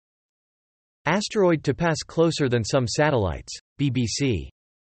Asteroid to pass closer than some satellites. BBC.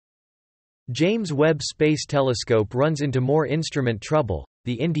 James Webb Space Telescope runs into more instrument trouble.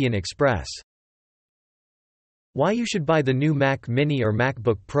 The Indian Express. Why you should buy the new Mac Mini or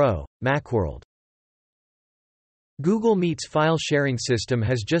MacBook Pro. Macworld. Google Meet's file sharing system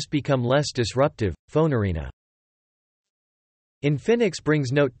has just become less disruptive. PhoneArena. Infinix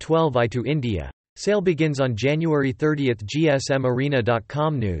brings Note 12i to India. Sale begins on January 30.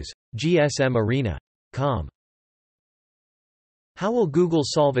 GSMArena.com News. GSMArena.com. How will Google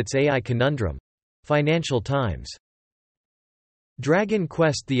solve its AI conundrum? Financial Times. Dragon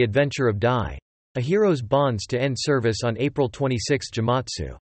Quest: The Adventure of Dai. A hero's bonds to end service on April 26.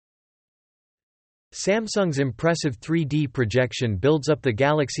 Jamatsu. Samsung's impressive 3D projection builds up the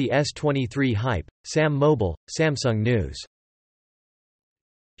Galaxy S23 hype. Sam Mobile, Samsung News.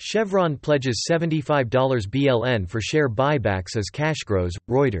 Chevron pledges $75 BLN for share buybacks as cash grows.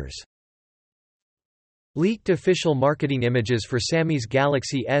 Reuters. Leaked official marketing images for Xiaomi's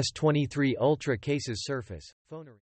Galaxy S23 Ultra case's surface. PhoneArena.